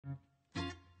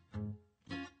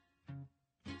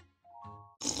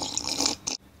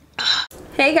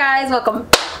Hey guys, welcome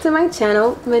back to my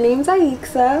channel. My name's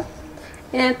Aixa,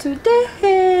 and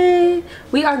today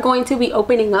we are going to be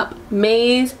opening up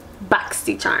May's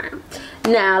Boxycharm.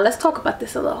 Now let's talk about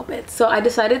this a little bit. So I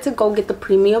decided to go get the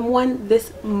premium one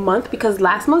this month because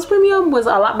last month's premium was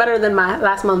a lot better than my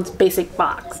last month's basic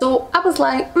box. So I was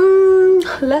like,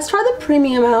 let's try the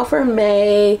premium out for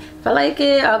May. If I like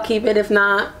it, I'll keep it. If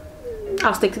not,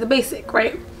 I'll stick to the basic,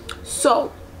 right?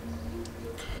 So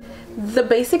the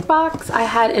basic box I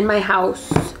had in my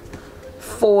house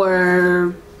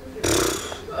for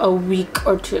a week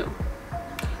or two,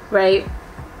 right?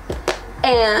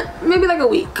 And maybe like a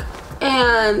week.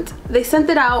 And they sent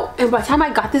it out, and by the time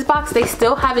I got this box, they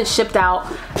still haven't shipped out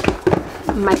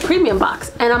my premium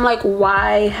box. And I'm like,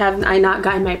 why have I not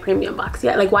gotten my premium box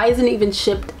yet? Like, why isn't it even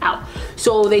shipped out?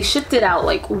 So they shipped it out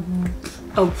like,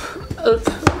 I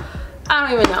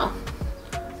don't even know.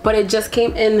 But it just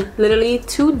came in literally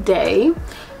today,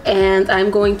 and I'm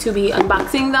going to be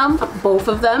unboxing them, both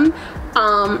of them.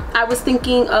 I was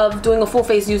thinking of doing a full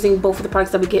face using both of the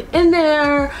products that we get in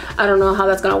there. I don't know how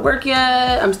that's gonna work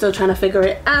yet. I'm still trying to figure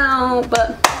it out,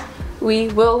 but we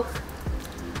will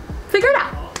figure it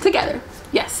out together.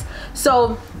 Yes.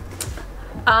 So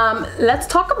let's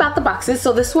talk about the boxes.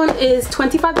 So this one is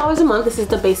 $25 a month. This is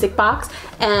the basic box,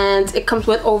 and it comes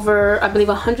with over, I believe,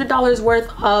 $100 worth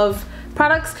of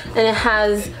products, and it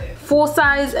has full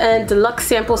size and deluxe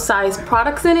sample size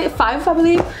products in it, 5 I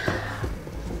believe.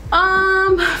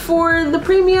 For the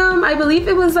premium, I believe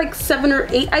it was like 7 or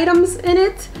 8 items in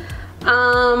it.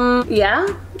 Yeah,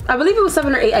 I believe it was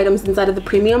 7 or 8 items inside of the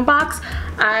premium box.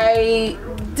 I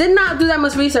did not do that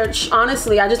much research,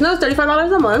 honestly. I just know it's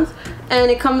 $35 a month,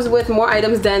 and it comes with more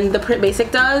items than the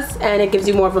basic does, and it gives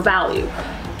you more of a value.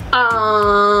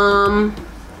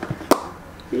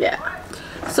 Yeah.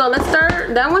 So let's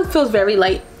start. That one feels very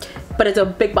light, but it's a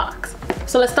big box.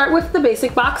 So let's start with the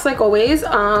basic box like always,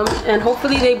 and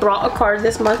hopefully they brought a card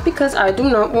this month because I do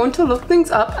not want to look things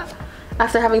up.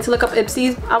 After having to look up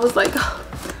Ipsies, I was like,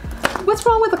 what's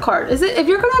wrong with a card? Is it, if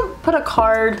you're gonna put a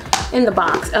card in the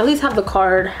box, at least have the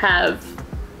card have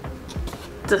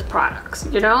the products,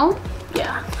 you know?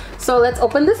 Yeah. So let's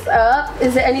open this up.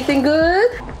 Is it anything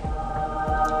good?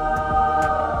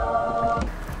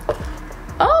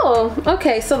 Oh,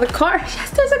 okay, so the card, yes,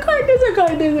 there's a card, there's a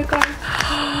card, there's a card.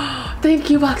 Thank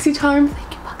you, Boxycharm.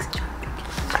 Thank you,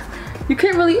 Boxycharm. You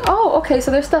can't really, oh, okay, so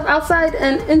there's stuff outside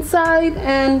and inside,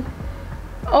 and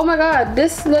oh my god,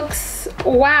 this looks,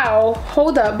 wow.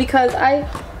 Hold up, because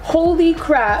holy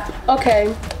crap.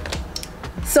 Okay,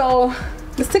 so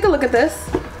let's take a look at this.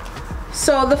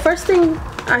 So the first thing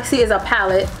I see is a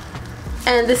palette,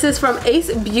 and this is from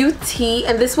Ace Beauty,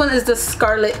 and this one is the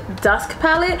Scarlet Dusk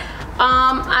palette.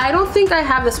 I don't think I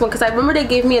have this one because I remember they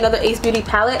gave me another Ace Beauty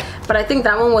palette, but I think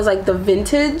that one was like the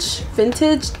vintage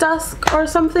dusk or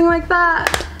something like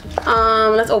that.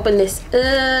 Let's open this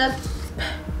up.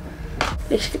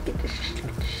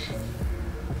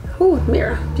 Ooh,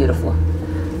 mirror, beautiful.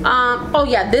 Oh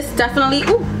yeah, this definitely,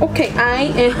 ooh, okay, I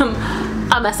am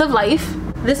a mess of life.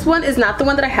 This one is not the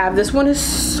one that I have. This one is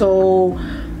so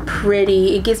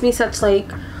pretty. It gives me such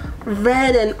like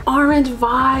red and orange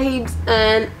vibes,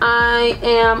 and I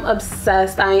am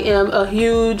obsessed. I am a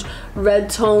huge red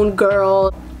tone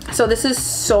girl. So this is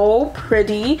so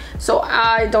pretty. So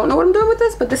I don't know what I'm doing with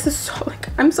this, but this is so, like,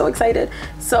 I'm so excited.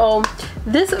 So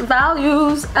this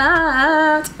values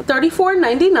at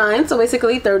 $34.99, so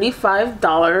basically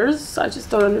 $35. I just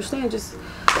don't understand. Just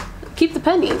keep the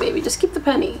penny, baby. Just keep the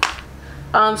penny.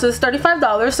 So it's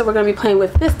 $35, so we're going to be playing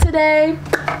with this today.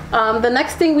 The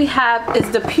next thing we have is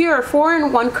the Pure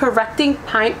 4-in-1 Correcting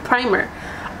Primer.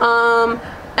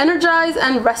 Energize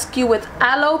and rescue with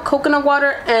aloe, coconut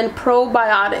water, and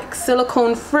probiotics.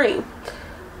 Silicone free.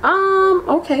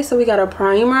 Okay, so we got our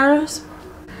primers.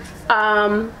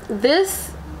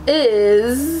 This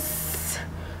is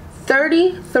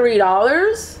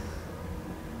 $33.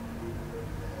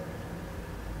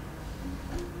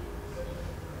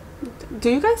 Do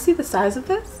you guys see the size of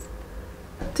this?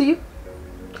 Do you?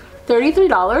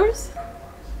 $33?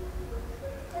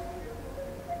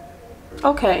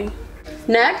 Okay.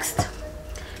 Next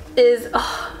is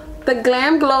the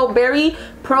Glam Glow Berry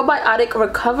Probiotic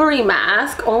Recovery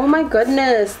Mask. Oh my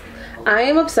goodness. I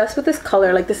am obsessed with this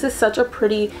color. Like, this is such a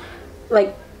pretty,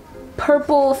 like,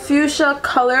 purple fuchsia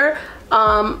color.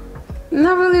 Not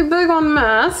really big on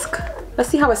mask. Let's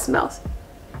see how it smells.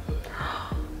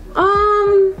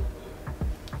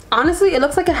 Honestly, it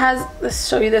looks like it has, let's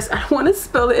show you this. I don't want to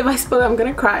spill it. If I spill it, I'm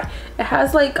gonna cry. It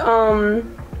has like,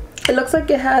 it looks like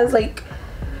it has like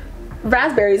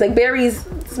raspberries, like berries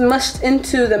smushed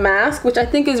into the mask, which I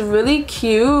think is really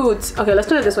cute. Okay, let's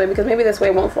turn it this way because maybe this way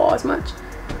it won't fall as much.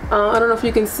 I don't know if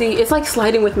you can see. It's like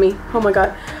sliding with me. Oh my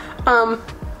god.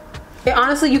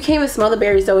 Honestly, you can't even smell the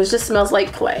berries though. It just smells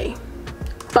like clay.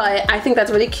 But I think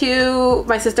that's really cute.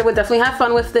 My sister would definitely have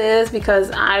fun with this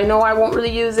because I know I won't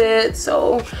really use it.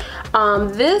 So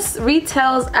this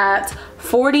retails at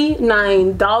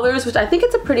 $49, which I think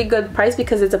it's a pretty good price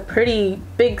because it's a pretty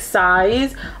big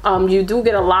size. You do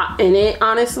get a lot in it,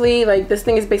 honestly. Like, this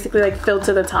thing is basically like filled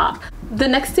to the top. The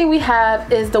next thing we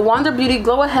have is the Wander Beauty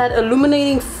Glow Ahead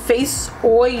Illuminating Face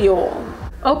Oil.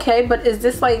 Okay, but is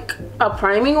this like a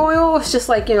priming oil? It's just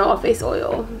like, you know, a face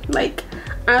oil. Like,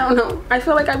 I don't know. I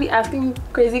feel like I'd be asking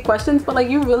crazy questions, but like,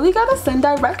 you really gotta send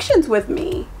directions with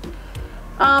me.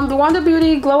 The Wander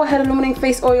Beauty Glow Ahead Illuminating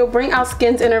Face Oil. Bring out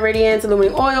skin's inner radiance.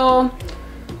 Illuminating oil.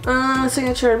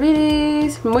 Signature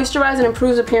beauties. Moisturize and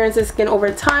improves appearance of skin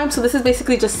over time. So this is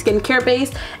basically just skincare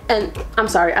based. And I'm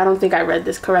sorry, I don't think I read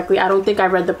this correctly. I don't think I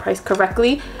read the price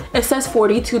correctly. It says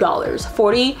 $42.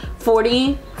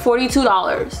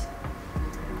 $42.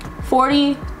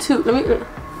 42. Let me.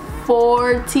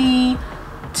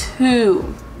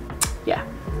 42. Yeah.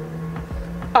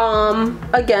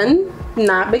 Again,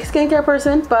 not a big skincare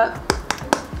person, but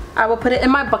I will put it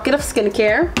in my bucket of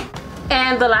skincare.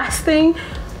 And the last thing,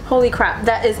 holy crap,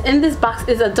 that is in this box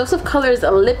is a Dose of Colors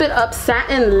Lip It Up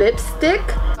Satin Lipstick,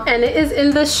 and it is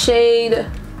in the shade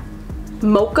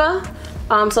Mocha.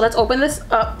 So let's open this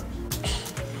up.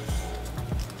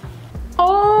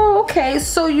 Oh, okay,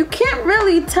 so you can't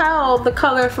really tell the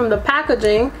color from the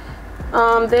packaging.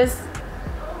 There's,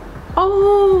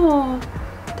 oh,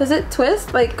 does it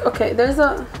twist? Like, okay, there's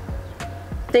a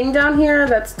thing down here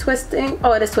that's twisting.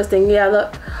 Oh, it is twisting. Yeah,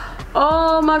 look.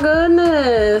 Oh my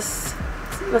goodness.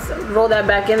 Let's roll that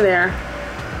back in there.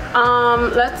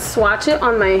 Let's swatch it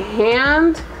on my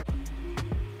hand.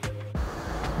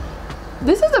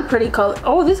 This is a pretty color.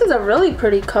 Oh, this is a really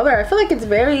pretty color. I feel like it's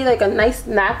very like a nice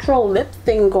natural lip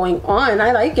thing going on.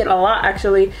 I like it a lot,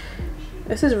 actually.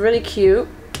 This is really cute.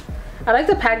 I like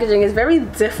the packaging. It's very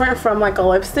different from like a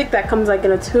lipstick that comes like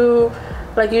in a tube.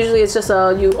 Like, usually it's just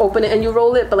you open it and you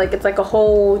roll it, but like it's like a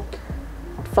whole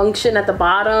function at the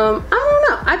bottom. I don't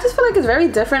know. I just feel like it's very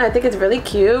different. I think it's really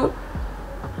cute.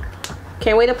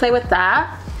 Can't wait to play with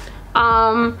that.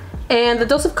 And the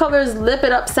Dose of Colors Lip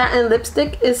It Up Satin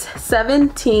Lipstick is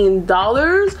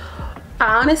 $17.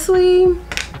 Honestly,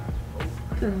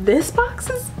 this box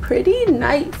is pretty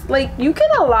nice. Like, you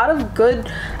get a lot of good,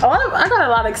 I got a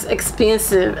lot of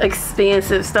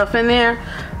expansive stuff in there,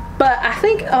 but I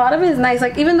think a lot of it is nice.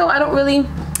 Like, even though I don't really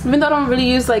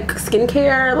use like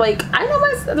skincare, like, I know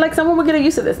like someone would get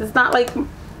used to this. It's not like,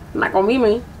 not gonna be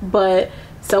me, but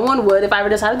someone would if I ever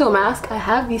decided to do a mask. I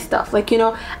have these stuff, like, you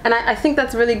know, and I think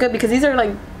that's really good because these are like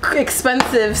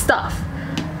expensive stuff.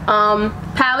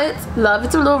 Palettes, love.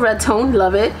 It's a little red tone,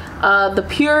 love it. The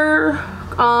Pure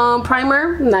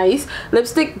primer, nice.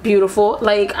 Lipstick, beautiful.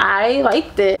 Like, I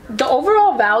liked it. The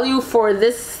overall value for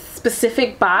this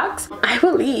specific box, I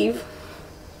believe,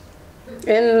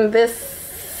 in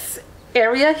this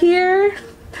area here,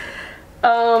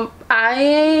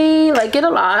 I like it a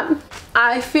lot.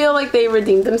 I feel like they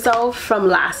redeemed themselves from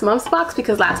last month's box,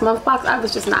 because last month's box I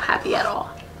was just not happy at all.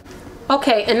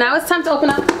 Okay, and now it's time to open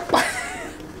up.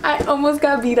 I almost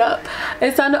got beat up.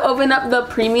 It's time to open up the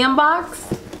premium box.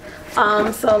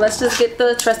 So let's just get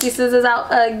the trusty scissors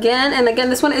out again. And again,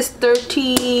 this one is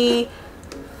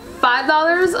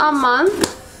 $35 a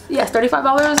month. Yes,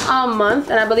 $35 a month.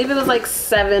 And I believe it was like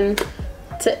 7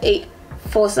 to 8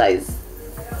 full-size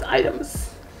items.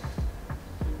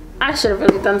 I should have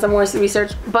really done some more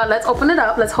research, but let's open it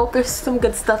up. Let's hope there's some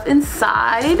good stuff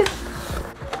inside.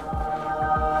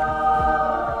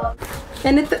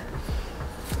 And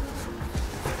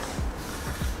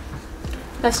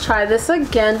let's try this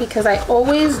again, because I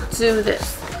always do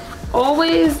this.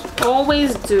 Always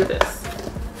do this.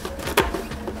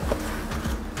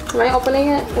 Am I opening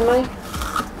it? Can I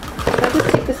just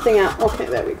take this thing out? Okay,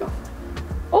 there we go.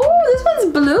 Oh, this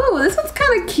one's blue. This one's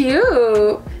kind of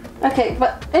cute. Okay,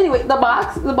 but anyway, the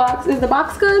box, is the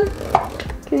box good?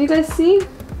 Can you guys see?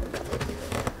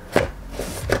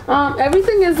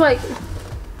 Everything is like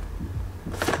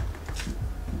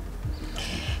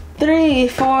 3,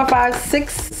 4, 5,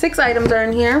 6 items are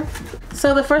in here.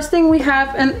 So the first thing we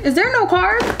have, and is there no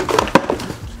card?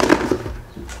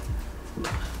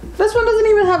 This one doesn't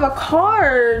even have a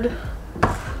card.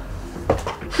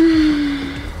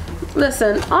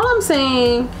 Listen, all I'm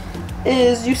saying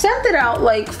is you sent it out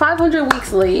like 500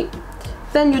 weeks late,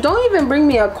 then you don't even bring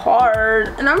me a card,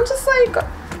 and I'm just like,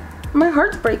 my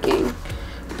heart's breaking.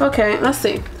 Okay, let's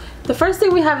see. The first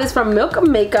thing we have is from Milk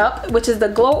Makeup, which is the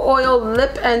Glow Oil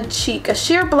Lip and Cheek, a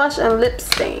sheer blush and lip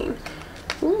stain.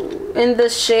 Ooh, in the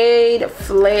shade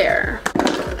Flare.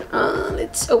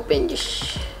 Let's open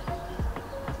this.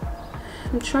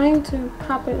 I'm trying to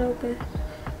pop it open.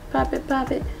 Pop it,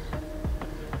 pop it.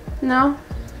 No?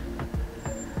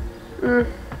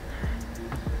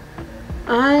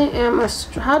 I am a...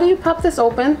 How do you pop this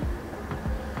open?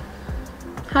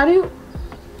 How do you...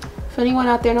 If anyone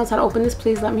out there knows how to open this,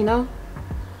 please let me know.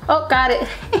 Oh, got it.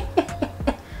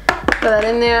 Put that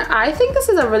in there. I think this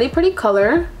is a really pretty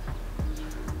color.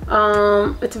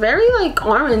 It's very like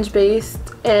orange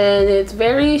based, and it's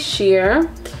very sheer,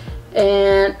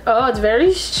 and oh, it's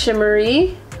very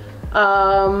shimmery.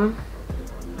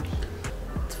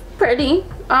 It's pretty.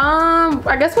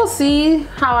 I guess we'll see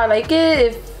how I like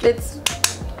it. If it's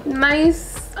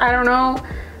nice, I don't know.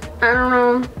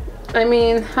 I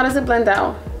mean, how does it blend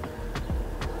out?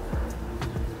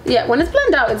 Yeah, when it's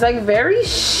blended out, it's like very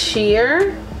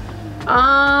sheer.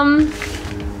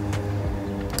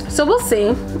 So we'll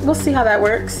see how that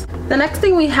works. The next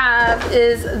thing we have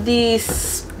is the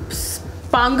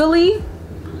Spongly,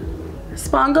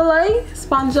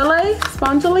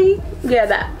 yeah,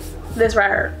 this right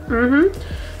here.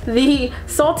 The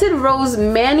Salted Rose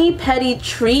Mani Pedi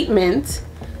Treatment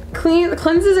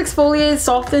cleanses, exfoliates,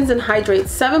 softens, and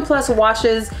hydrates. 7+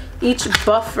 washes each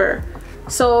buffer.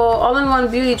 So all-in-one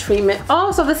beauty treatment.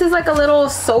 Oh, so this is like a little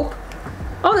soap.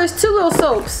 Oh, there's 2 little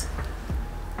soaps.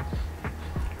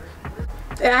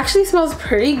 It actually smells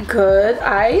pretty good.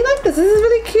 I like this. This is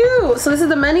really cute. So this is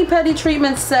the Mani Pedi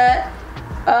Treatment Set.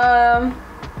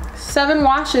 7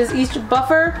 washes each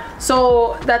buffer.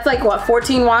 So that's like what,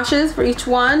 14 washes for each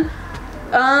one.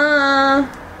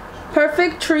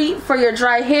 Perfect treat for your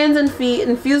dry hands and feet,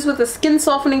 infused with a skin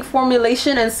softening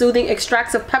formulation and soothing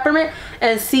extracts of peppermint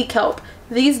and sea kelp.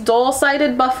 These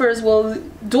dual-sided buffers will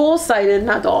dual-sided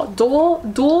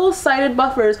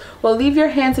buffers will leave your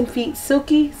hands and feet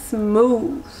silky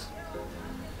smooth.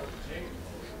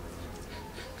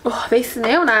 Oh, they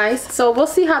smell nice. So we'll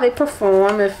see how they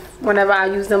perform whenever I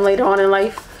use them later on in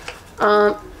life.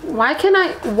 How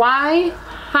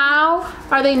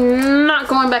are they not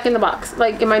going back in the box?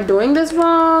 Like, am I doing this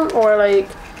wrong? Or like,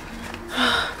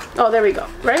 oh, there we go,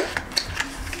 right?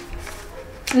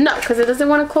 No, because it doesn't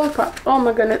want to close properly. Oh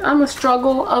my goodness, I'm a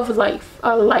struggle of life.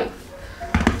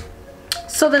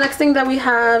 So the next thing that we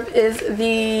have is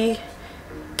the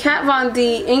Kat Von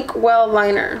D Inkwell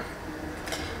Liner.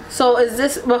 So is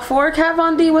this before Kat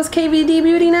Von D was KVD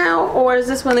Beauty now? Or is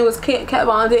this when it was Kat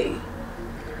Von D?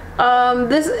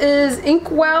 This is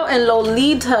Inkwell and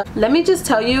Lolita. Let me just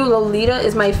tell you, Lolita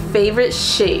is my favorite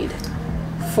shade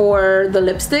for the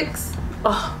lipsticks.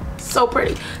 Oh, so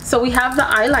pretty. So we have the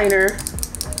eyeliner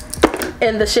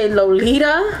in the shade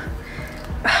Lolita.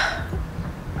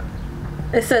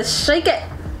 It says shake it.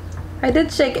 I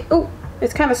did shake it. Oh,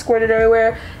 it's kind of squirted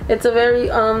everywhere. It's a very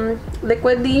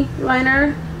liquidy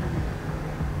liner.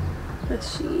 Let's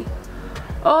see.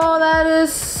 Oh, that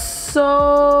is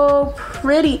so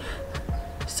pretty.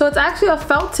 So it's actually a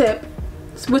felt tip,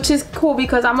 which is cool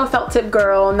because I'm a felt tip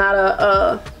girl,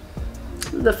 not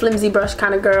the flimsy brush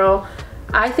kind of girl.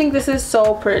 I think this is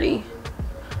so pretty.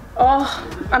 Oh,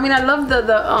 I mean, I love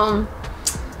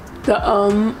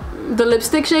the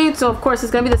lipstick shade, so of course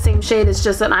it's gonna be the same shade. It's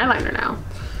just an eyeliner now.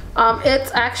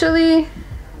 It's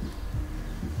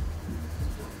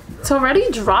already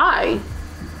dry.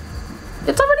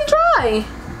 It's already dry.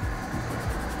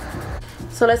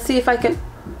 So let's see if I can.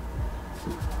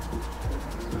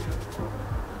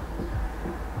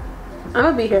 I'm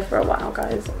gonna be here for a while,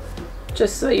 guys.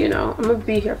 Just so you know, I'm gonna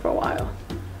be here for a while.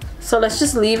 So let's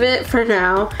just leave it for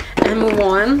now and move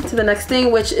on to the next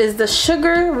thing, which is the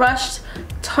Sugar Rush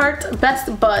Tarte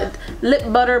Best Bud Lip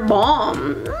Butter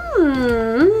Balm.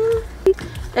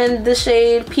 And the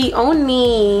shade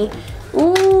Peony.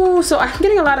 Ooh, so I'm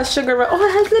getting a lot of Sugar Rush. Oh,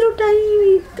 it has little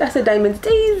diamonds. I said diamonds,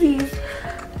 daisies.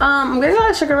 I'm getting a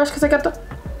lot of Sugar Rush because I got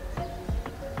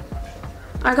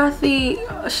the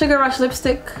Sugar Rush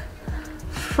lipstick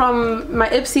from my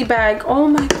Ipsy bag. Oh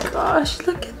my gosh,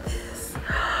 look at this.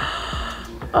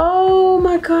 Oh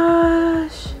my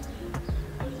gosh,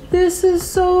 this is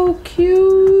so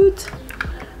cute,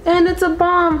 and it's a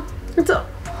bomb.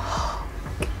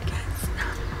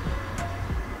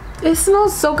 It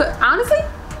smells so good. Honestly,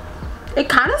 it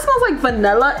kind of smells like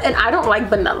vanilla, and I don't like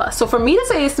vanilla. So for me to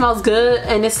say it smells good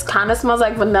and it kind of smells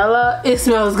like vanilla, it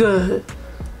smells good.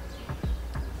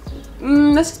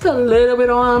 Let's just put a little bit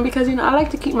on because, you know, I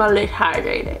like to keep my lips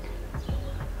hydrated.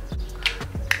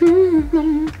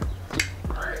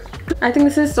 I think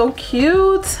this is so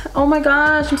cute. Oh my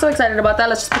gosh, I'm so excited about that.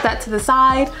 Let's just put that to the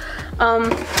side.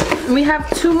 We have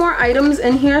 2 more items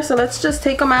in here, so let's just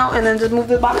take them out and then just move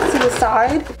the box to the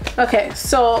side. Okay,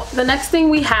 so the next thing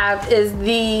we have is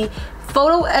the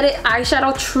Photo Edit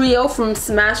Eyeshadow Trio from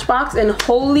Smashbox in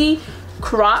Holy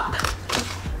Crop.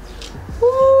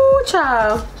 Ooh,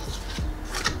 child.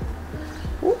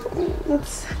 Ooh,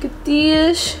 let's get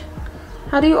these.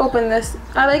 How do you open this?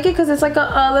 I like it because it's like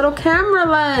a little camera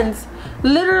lens.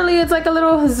 Literally, it's like a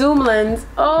little zoom lens.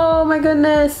 Oh my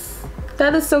goodness.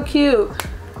 That is so cute.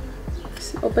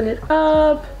 Just open it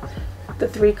up. The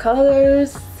 3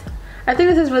 colors. I think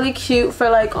this is really cute for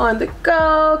like on the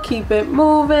go. Keep it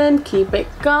moving. Keep it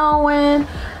going.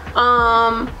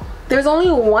 There's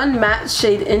only 1 matte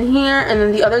shade in here, and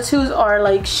then the other 2 are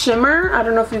like shimmer. I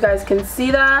don't know if you guys can see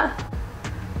that.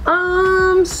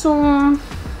 So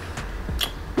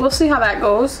we'll see how that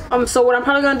goes. So what I'm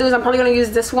probably gonna do is I'm probably gonna use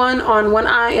this one on one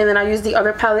eye, and then I use the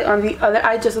other palette on the other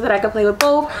eye, just so that I can play with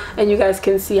both and you guys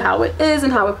can see how it is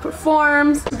and how it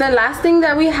performs. The last thing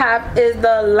that we have is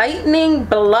the Lightning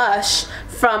Blush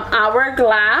from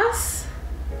Hourglass.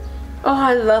 Oh,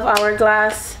 I love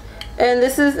Hourglass. And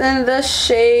this is in the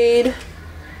shade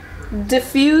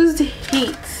Diffused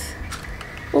Heat.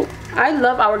 Oh, I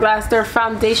love Hourglass. Their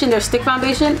foundation, their stick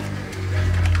foundation,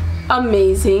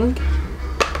 amazing.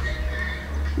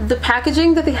 The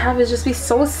packaging that they have is just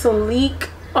so sleek.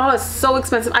 Oh, it's so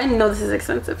expensive. I know this is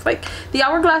expensive. Like the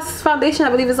Hourglass foundation, I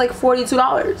believe, is like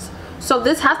 $42. So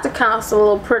this has to cost a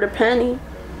little pretty penny.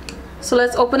 So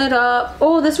let's open it up.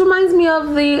 Oh, this reminds me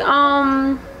of the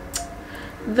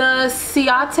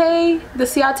Ciate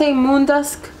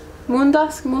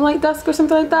Moonlight Dusk or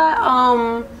something like that.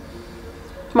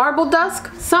 Marble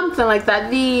Dusk, something like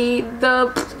that. The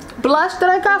blush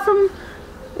that I got from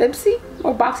Ipsy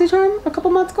or Boxycharm a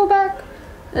couple months ago back,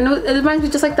 and it reminds me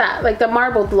just like that, like the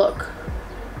marbled look.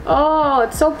 Oh,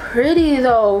 it's so pretty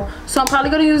though. So I'm probably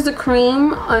gonna use the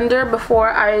cream under before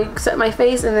I set my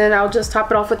face, and then I'll just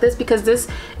top it off with this because this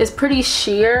is pretty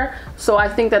sheer. So I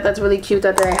think that that's really cute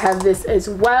that I have this as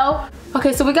well.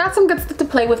 Okay, so we got some good stuff to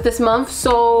play with this month.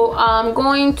 So I'm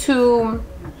going to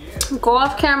go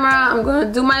off camera, I'm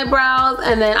gonna do my brows,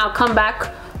 and then I'll come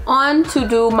back on to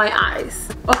do my eyes.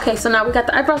 Okay, so now we got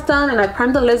the eyebrows done, and I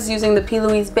primed the lids using the P.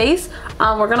 Louise base.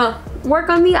 We're gonna work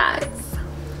on the eyes.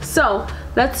 So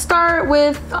let's start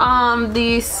with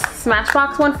the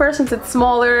Smashbox one first, since it's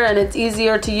smaller and it's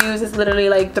easier to use. It's literally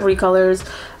like 3 colors.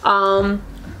 How are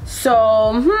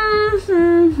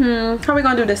we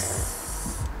gonna do this?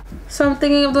 So I'm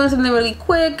thinking of doing something really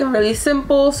quick and really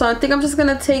simple. So I think I'm just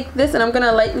gonna take this and I'm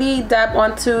gonna lightly dab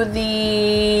onto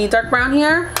the dark brown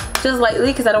here, just lightly,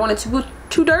 because I don't want it to be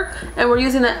too dark. And we're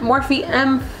using that Morphe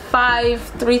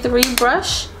M533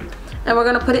 brush, and we're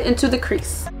gonna put it into the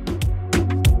crease.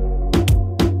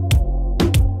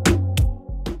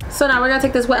 So now we're gonna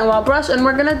take this Wet n Wild brush, and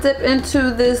we're gonna dip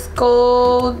into this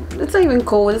gold, it's not even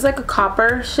gold, it's like a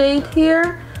copper shade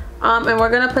here. And we're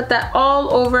gonna put that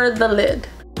all over the lid.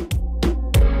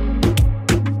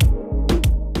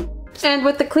 And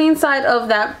with the clean side of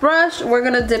that brush, we're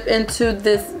gonna dip into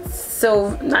this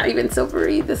not even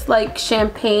silvery, this like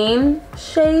champagne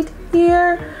shade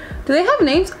here. Do they have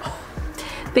names? Oh,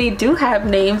 they do have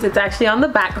names. It's actually on the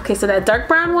back. Okay, so that dark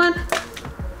brown one,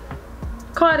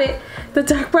 caught it. The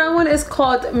dark brown one is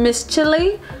called Miss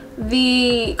Chile.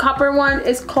 The copper one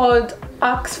is called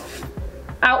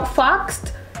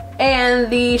Outfoxed,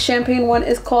 and the champagne one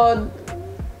is called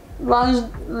Loungeray.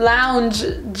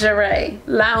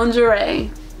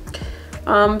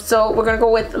 So we're gonna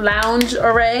go with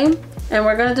Loungeray, and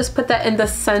we're gonna just put that in the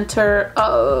center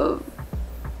of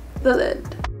the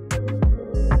lid.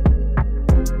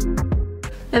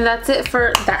 And that's it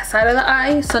for that side of the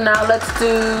eye. So now let's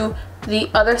do the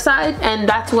other side, and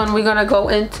that's when we're gonna go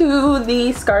into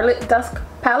the Scarlet Dusk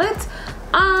palette.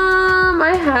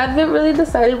 I haven't really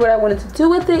decided what I wanted to do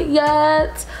with it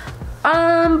yet,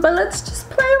 but let's just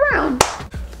play around.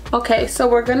 Okay, so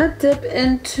we're gonna dip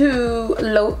into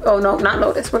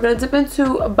Lotus. We're gonna dip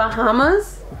into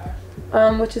Bahamas,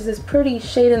 which is this pretty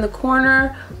shade in the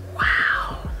corner.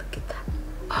 Wow, look at that.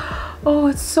 Oh,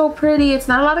 it's so pretty. It's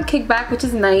not a lot of kickback, which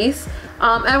is nice.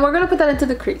 And we're gonna put that into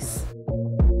the crease.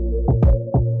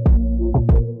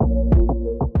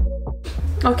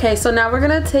 Okay, so now we're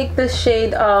gonna take the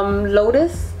shade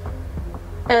Lotus,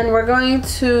 and we're going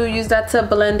to use that to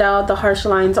blend out the harsh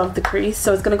lines of the crease.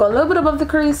 So it's gonna go a little bit above the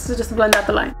crease, so just to blend out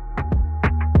the line.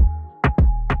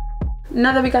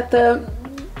 Now that we got the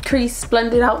crease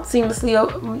blended out seamlessly,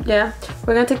 yeah,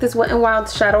 we're gonna take this Wet n Wild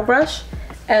shadow brush,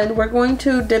 and we're going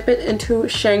to dip it into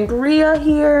Shangria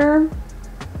here.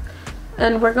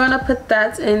 And we're gonna put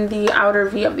that in the outer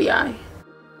V of the eye.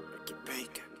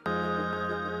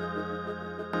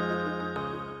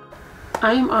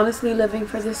 I am honestly living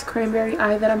for this cranberry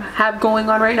eye that I have going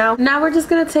on right now. Now we're just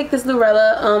gonna take this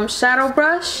Lurella shadow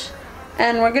brush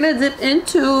and we're gonna dip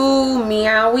into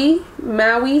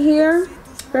Maui here.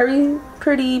 Very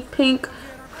pretty pink,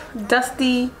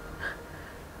 dusty,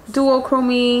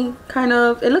 duochrome kind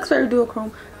of. It looks very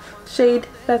duochrome shade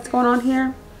that's going on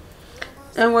here.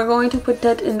 And we're going to put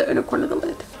that in the inner corner of the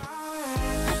lid.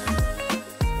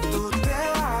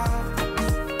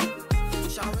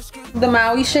 The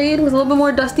Maui shade was a little bit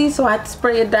more dusty, so I had to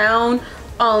spray it down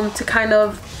to kind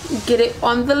of get it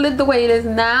on the lid the way it is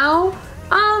now.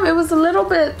 It was a little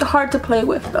bit hard to play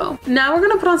with though. Now we're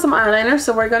gonna put on some eyeliner,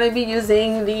 so we're gonna be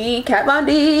using the Kat Von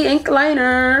D ink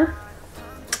liner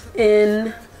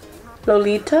in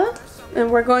Lolita,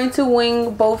 and we're going to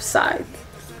wing both sides.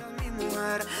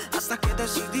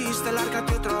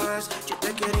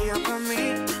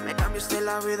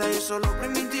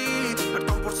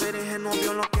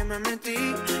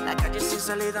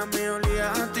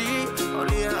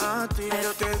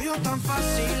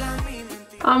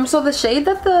 So the shade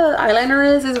that the eyeliner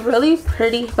is really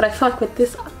pretty, but I feel like with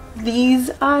these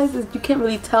eyes, you can't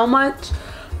really tell much.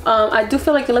 I do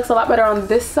feel like it looks a lot better on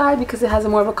this side because it has a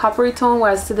more of a coppery tone,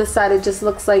 whereas to this side it just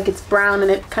looks like it's brown and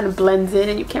it kind of blends in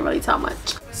and you can't really tell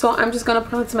much. So I'm just gonna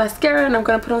put on some mascara and I'm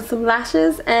gonna put on some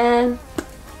lashes and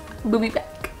we'll be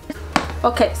back.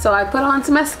 Okay, so I put on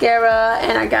some mascara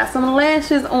and I got some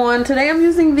lashes on. Today I'm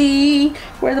using the,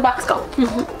 where'd the box go?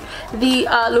 The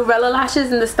Lurella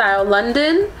lashes in the style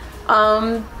London.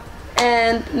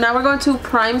 And now we're going to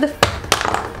prime the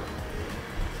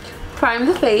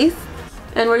face.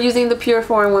 And we're using the Pure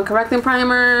 4-in-1 Correcting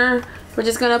Primer. We're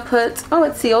just gonna put, oh,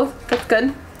 it's sealed, that's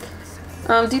good.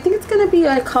 Do you think it's gonna be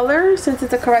a color since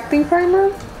it's a correcting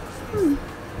primer?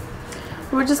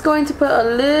 We're just going to put a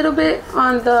little bit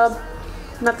on the,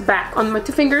 not the back, on my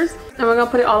 2 fingers. And we're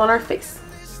gonna put it all on our face.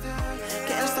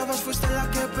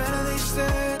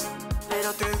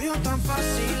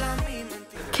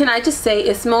 Can I just say,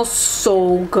 it smells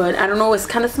so good. I don't know, it's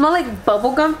kind of smell like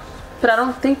bubble gum, but I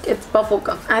don't think it's bubble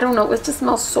gum. I don't know, it just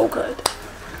smells so good.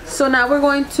 So now we're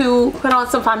going to put on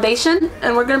some foundation,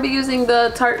 and we're going to be using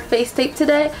the Tarte Face Tape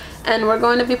today, and we're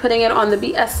going to be putting it on the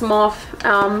BS Small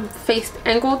Face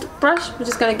Angled brush. We're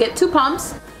just going to get 2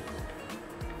 pumps,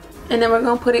 and then we're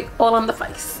going to put it all on the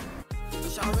face.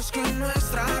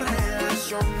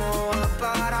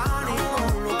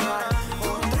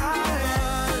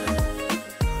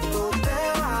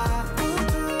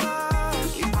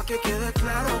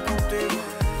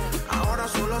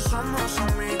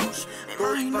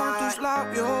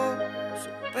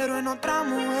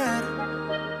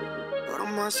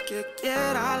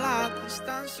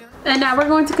 And now we're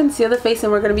going to conceal the face,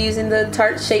 and we're going to be using the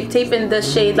Tarte Shape Tape in the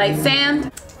shade Light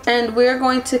Sand. And we're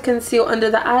going to conceal under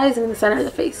the eyes and the center of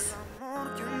the face.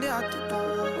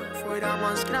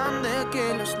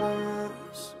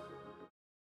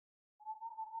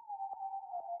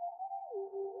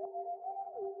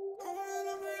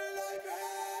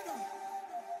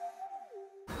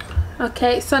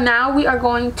 Okay, so now we are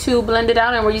going to blend it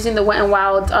out, and we're using the Wet n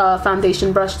Wild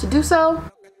foundation brush to do so.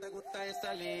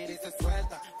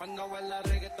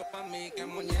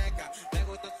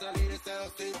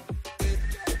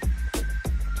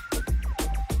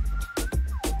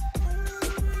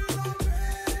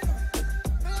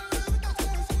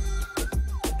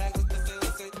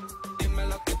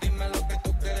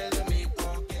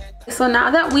 So now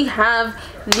that we have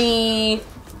the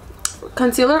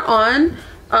concealer on,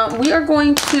 we are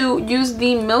going to use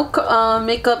the Milk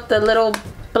Makeup, the little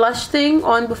blush thing,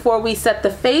 on before we set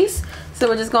the face. So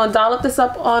we're just going to dollop this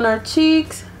up on our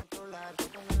cheeks.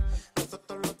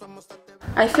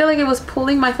 I feel like it was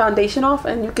pulling my foundation off,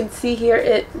 and you can see here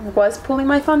it was pulling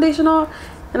my foundation off.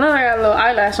 And then I got a little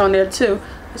eyelash on there too.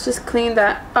 Let's just clean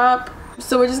that up.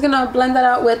 So we're just going to blend that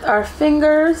out with our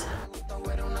fingers.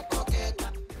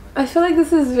 I feel like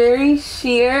this is very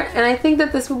sheer, and I think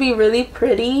that this would be really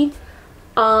pretty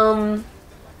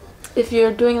if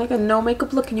you're doing like a no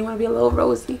makeup look and you want to be a little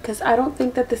rosy, because I don't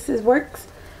think that this works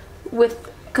with,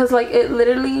 because like it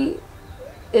literally,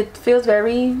 it feels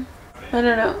very, I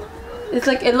don't know, it's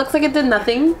like, it looks like it did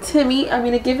nothing to me. I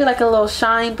mean, it gave it like a little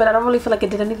shine, but I don't really feel like it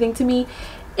did anything to me.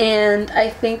 And I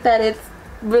think that it's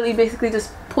really basically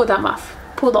just pulled off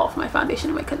my foundation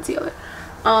and my concealer.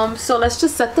 So let's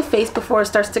just set the face before it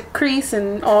starts to crease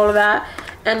and all of that.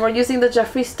 And we're using the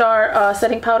Jeffree Star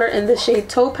setting powder in the shade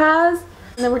Topaz.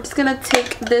 And then we're just gonna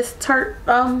take this Tarte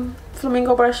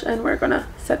Flamingo brush, and we're gonna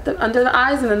set the under the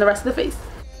eyes and then the rest of the face.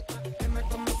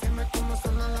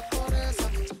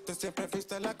 siempre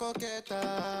fuiste la coqueta.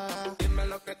 Dime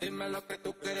lo que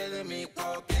tú quieres de mi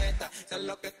coqueta. Sé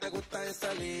lo que te gusta de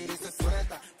salir y se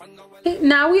suelta. Okay,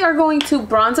 now we are going to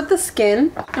bronze up the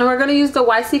skin, and we're going to use the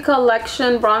YC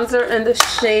Collection bronzer in the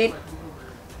shade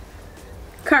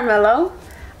Carmelo.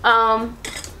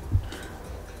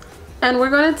 And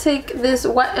we're going to take this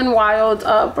Wet n Wild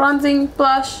bronzing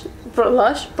brush.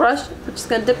 We're just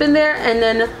going to dip in there and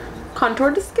then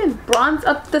contour the skin, bronze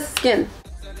up the skin.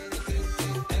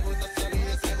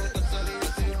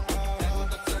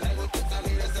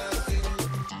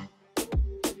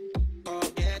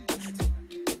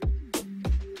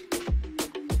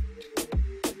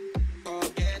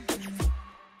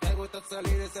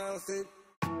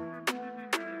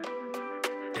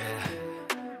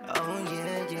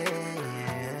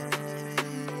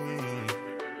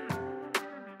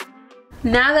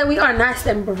 Now that we are nice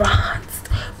and bronzed,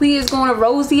 we is going to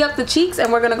rosy up the cheeks,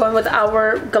 and we're going to go in with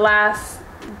our glass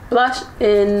blush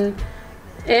in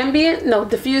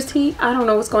diffused heat. I don't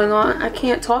know what's going on. I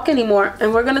can't talk anymore.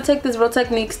 And we're going to take this Real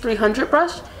Techniques 300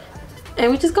 brush,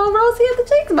 and we just going to rosy up the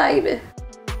cheeks, baby.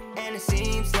 And it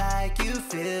seems like you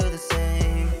feel the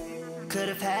same. Could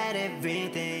have had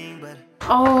everything, but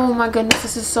oh my goodness,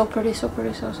 this is so pretty, so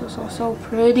pretty, so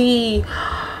pretty.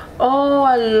 Oh,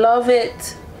 I love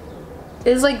it.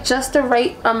 It's like just the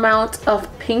right amount of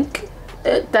pink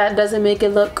that doesn't make it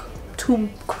look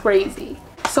too crazy.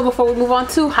 So before we move on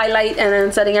to highlight and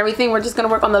then setting everything, we're just gonna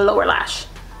work on the lower lash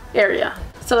area.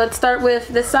 So let's start with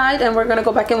this side, and we're gonna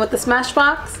go back in with the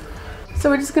Smashbox.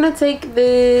 So we're just gonna take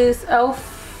this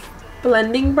e.l.f.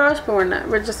 blending brush, but we're not.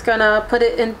 We're just gonna put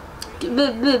it in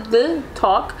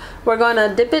talk. We're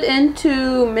gonna dip it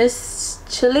into Miss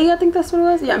Chili, I think that's what it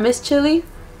was. Yeah, Miss Chili.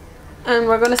 And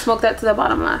we're gonna smoke that to the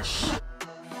bottom lash.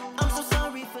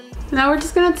 Now we're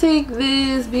just gonna take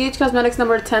this BH Cosmetics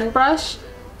number 10 brush,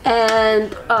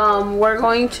 and we're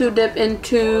going to dip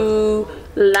into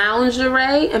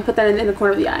Lingerie and put that in the inner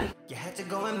corner of the eye.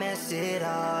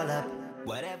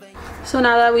 So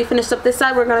now that we finished up this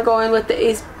side, we're gonna go in with the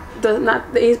Ace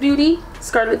Beauty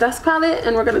Scarlet Dust palette,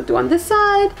 and we're gonna do on this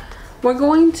side. We're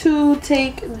going to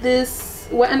take this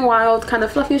Wet n Wild kind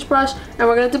of fluffyish brush, and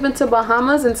we're gonna dip into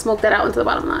Bahamas and smoke that out into the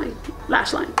bottom line,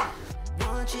 lash line.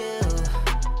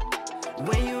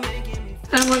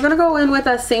 And we're gonna go in with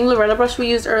that same Lorella brush we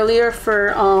used earlier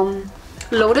for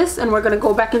Lotus, and we're gonna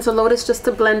go back into Lotus just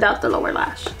to blend out the lower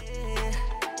lash.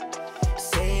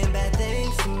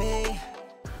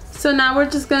 So now we're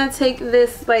just gonna take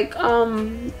this like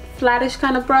flattish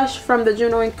kind of brush from the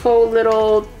Juno & Co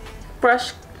little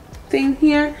brush thing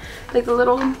here, like the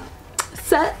little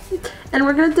set, and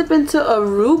we're gonna dip into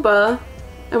Aruba,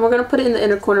 and we're gonna put it in the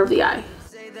inner corner of the eye.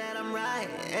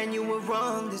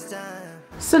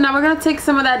 So now we're gonna take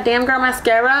some of that Damn Girl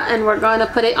mascara, and we're gonna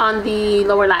put it on the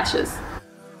lower lashes.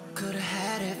 could have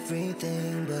had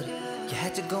everything, but you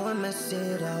had to go and mess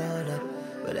it all up.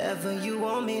 Whatever you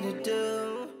want me to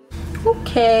do.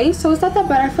 Okay, so it's not that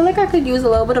bad. I feel like I could use a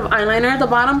little bit of eyeliner at the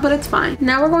bottom, but it's fine.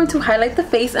 Now we're going to highlight the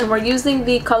face, and we're using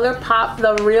the ColourPop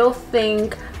The Real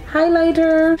Thing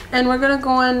highlighter, and we're gonna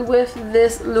go in with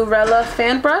this Lorella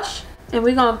fan brush, and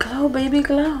we're gonna glow, baby,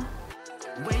 glow.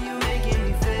 When you making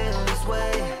me feel this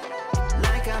way,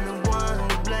 like I'm the one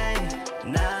to blame.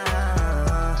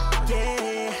 Nah,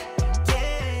 yeah.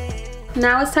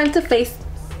 Now it's time to face.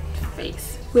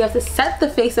 We have to set the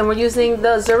face, and we're using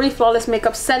the Zuri Flawless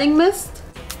Makeup Setting Mist.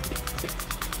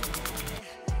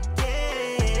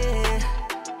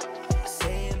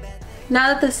 Now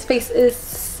that this face is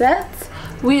set,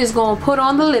 we just gonna put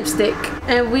on the lipstick,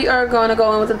 and we are gonna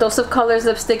go in with a Dose of Colors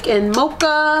lipstick in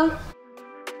Mocha.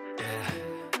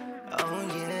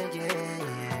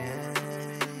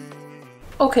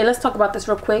 Okay, let's talk about this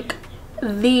real quick.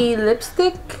 The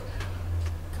lipstick,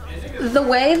 the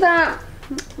way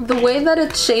that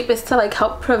its shape is to like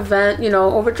help prevent, you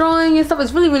know, overdrawing and stuff,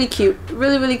 is really cute,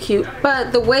 really cute.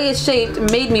 But the way it's shaped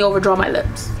made me overdraw my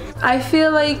lips. I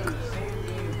feel like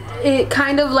it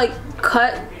kind of like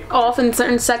cut off in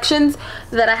certain sections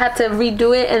that I had to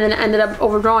redo it, and then I ended up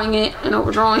overdrawing it,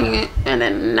 and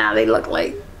then now they look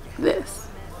like this.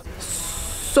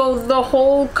 So the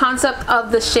whole concept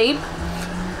of the shape,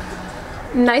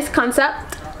 nice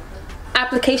concept.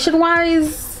 Application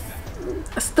wise,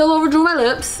 still overdrew my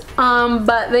lips,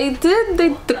 but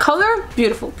the color,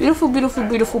 beautiful.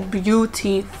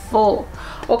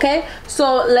 Okay,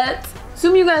 so let's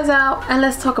zoom you guys out and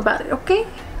let's talk about it. Okay,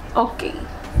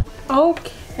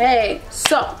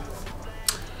 so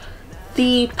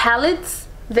the palettes,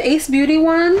 the Ace Beauty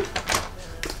one,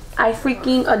 I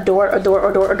freaking adore.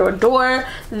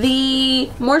 The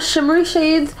more shimmery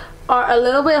shades are a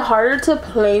little bit harder to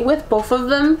play with, both of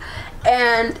them,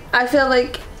 and I feel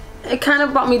like it kind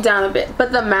of brought me down a bit.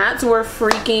 But the mattes were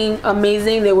freaking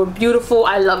amazing. They were beautiful.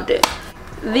 I loved it.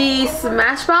 The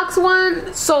Smashbox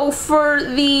one, so for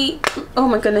the, oh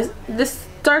my goodness, this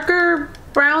darker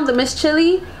brown, the Miss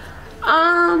Chili,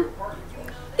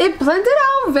 it blended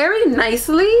out very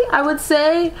nicely, I would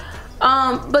say.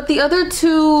 But the other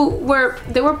two were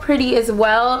pretty as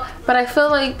well, but I feel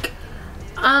like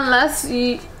unless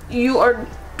you are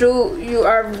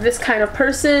this kind of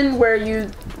person where you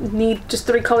need just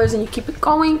 3 colors and you keep it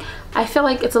going, I feel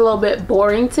like it's a little bit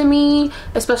boring to me,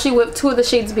 especially with 2 of the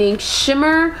shades being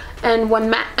shimmer and 1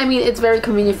 matte. I mean, it's very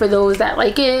convenient for those that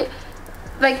like it,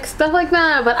 like stuff like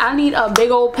that, but I need a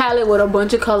big old palette with a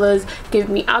bunch of colors. Give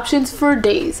me options for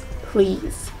days,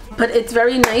 please. But it's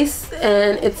very nice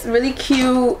and it's really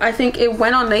cute. I think it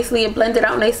went on nicely, it blended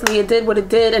out nicely, it did what it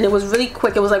did, and it was really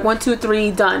quick. It was like 1, 2,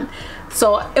 3 done,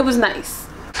 so it was nice.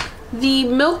 The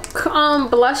Milk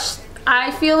blush,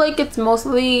 I feel like it's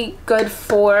mostly good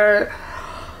for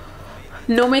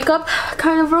no makeup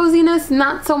kind of rosiness,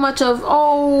 not so much of,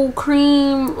 oh,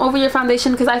 cream over your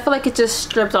foundation, because I feel like it just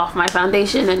stripped off my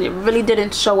foundation and it really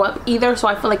didn't show up either. So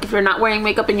I feel like if you're not wearing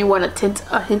makeup and you want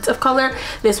a hint of color,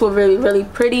 this will really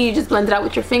pretty. You just blend it out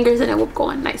with your fingers and it will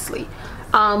go in nicely.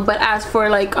 But as for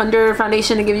like under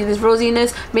foundation to give you this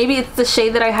rosiness, maybe it's the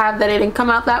shade that I have that it didn't come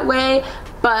out that way,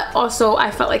 but also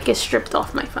I felt like it stripped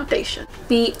off my foundation.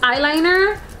 The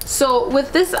eyeliner, so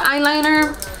with this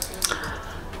eyeliner,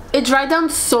 it dried down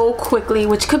so quickly,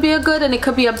 which could be a good and it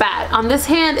could be a bad. On this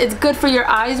hand, it's good for your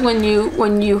eyes when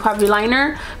you have your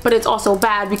liner, but it's also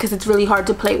bad because it's really hard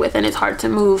to play with and it's hard to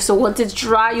move. So once it's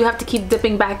dry, you have to keep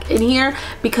dipping back in here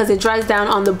because it dries down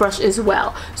on the brush as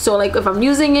well. So like if I'm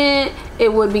using it,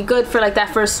 it would be good for like that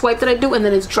first swipe that I do, and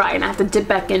then it's dry and I have to dip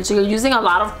back in. So you're using a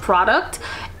lot of product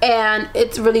and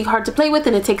it's really hard to play with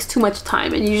and it takes too much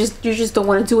time and you just don't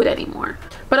want to do it anymore.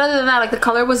 But other than that, like the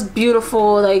color was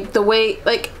beautiful, like the way,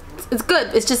 like it's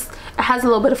good. It's just, it has a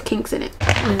little bit of kinks in it.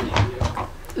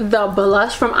 The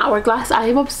blush from Hourglass, I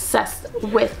am obsessed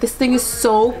with. This thing is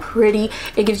so pretty.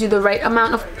 It gives you the right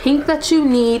amount of pink that you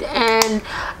need, and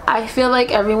I feel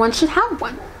like everyone should have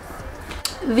one.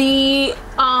 The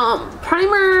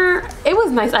primer, it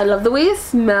was nice. I love the way it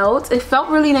smelled. It felt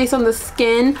really nice on the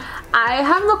skin. I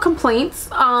have no complaints.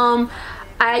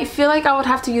 I feel like I would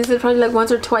have to use it probably like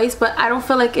once or twice, but I don't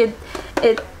feel like it's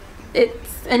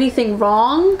anything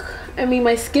wrong. I mean,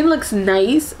 my skin looks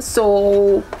nice.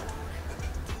 So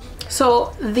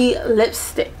the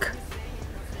lipstick,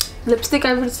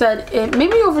 I would have said it made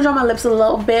me overdraw my lips a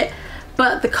little bit,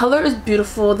 but the color is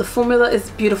beautiful, the formula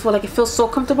is beautiful, like it feels so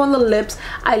comfortable on the lips.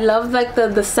 I love like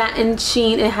the satin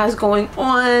sheen it has going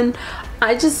on.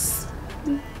 I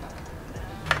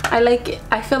like it.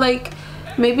 I feel like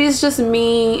maybe it's just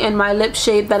me and my lip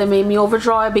shape that it made me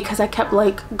overdraw it, because I kept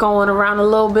like going around a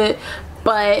little bit,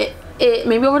 but it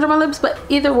made me overdraw my lips. But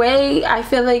either way, I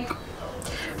feel like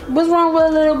what's wrong with a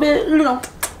little bit, you know,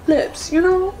 lips, you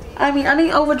know? I mean, I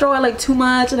didn't overdraw it like too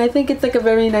much, and I think it's like a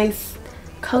very nice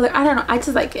color. I don't know, I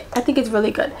just like it. I think it's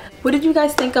really good. What did you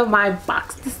guys think of my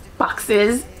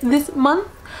boxes this month?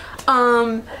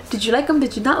 Did you like them?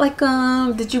 Did you not like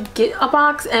them? Did you get a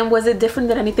box, and was it different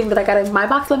than anything that I got in my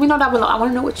box? Let me know down below. I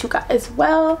want to know what you got as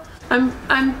well. I'm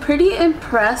pretty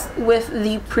impressed with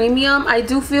the premium. I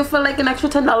do feel for like an extra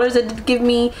 $10 it did give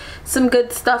me some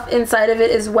good stuff inside of it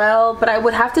as well, but I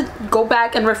would have to go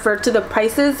back and refer to the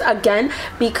prices again,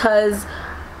 because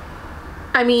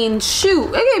I mean,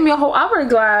 shoot, it gave me a whole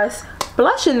Hourglass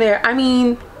blush in there. I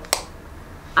mean,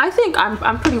 I think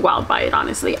I'm pretty wowed by it,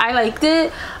 honestly. I liked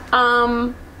it.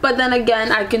 But then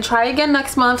again, I can try again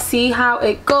next month, see how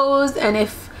it goes, and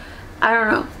if, I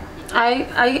don't know,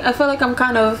 I feel like I'm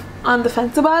kind of on the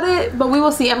fence about it, but we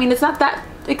will see. I mean, it's not that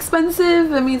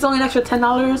expensive. I mean, it's only an extra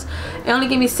 $10. It only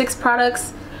gave me 6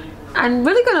 products. I'm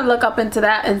really gonna look up into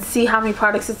that and see how many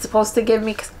products it's supposed to give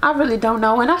me, because I really don't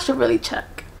know, and I should really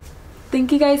check.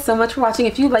 Thank you guys so much for watching.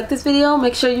 If you like this video,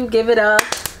 make sure you give it a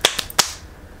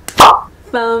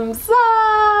thumbs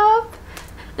up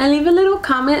and leave a little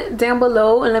comment down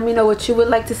below and let me know what you would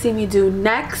like to see me do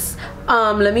next.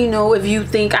 Let me know if you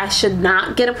think I should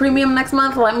not get a premium next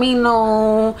month. Let me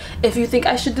know if you think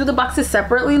I should do the boxes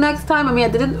separately next time. I mean, I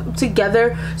did them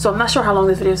together, so I'm not sure how long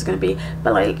this video is going to be,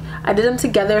 but like I did them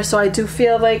together, so I do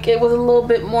feel like it was a little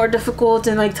bit more difficult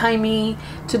and like timey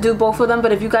to do both of them.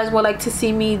 But if you guys would like to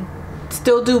see me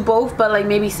still do both, but like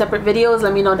maybe separate videos,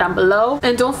 let me know down below.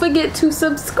 And don't forget to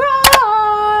subscribe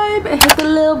and hit the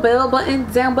little bell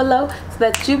button down below so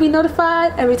that you'll be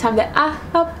notified every time that I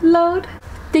upload.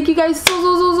 Thank you guys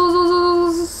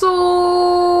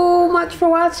so much for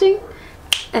watching,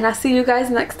 and I'll see you guys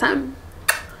next time.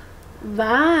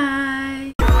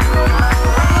 Bye.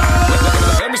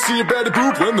 Let me see you better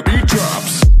group when the beat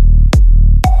drops.